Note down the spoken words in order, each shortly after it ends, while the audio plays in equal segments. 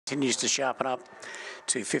continues to sharpen up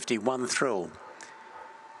to 51 thrill.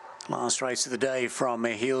 Last race of the day from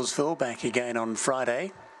Healesville, back again on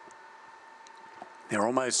Friday. They're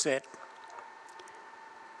almost set.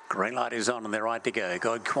 Green light is on and they're right to go.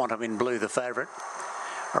 God Quantum in blue, the favourite.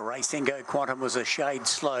 Racing Go Quantum was a shade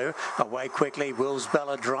slow. Away quickly, Wills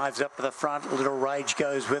Bella drives up to the front. Little Rage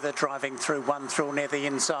goes with it, driving through one thrill near the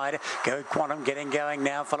inside. Go Quantum getting going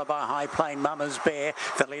now, followed by High Plain Mama's Bear.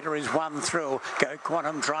 The leader is One Thrill. Go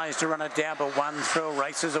Quantum tries to run it down, but One Thrill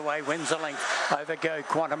races away, wins a length over Go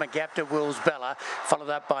Quantum. A gap to Wills Bella, followed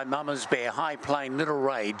up by Mama's Bear. High Plain, Little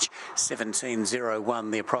Rage,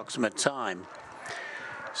 17:01 the approximate time.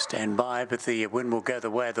 Stand by, but the win will go the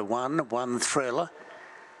way of the One Thrill.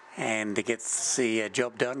 And to get the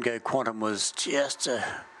job done, Go Quantum was just a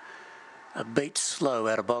beat slow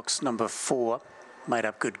out of box number 4. Made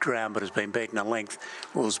up good ground, but has been beaten a length.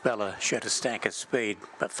 Wills Bella showed a stack of speed,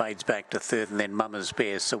 but fades back to third, and then Mama's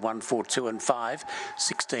Bear. So 1, 4, 2 and 5,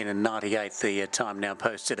 16:98 the time now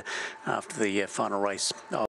posted after the final race.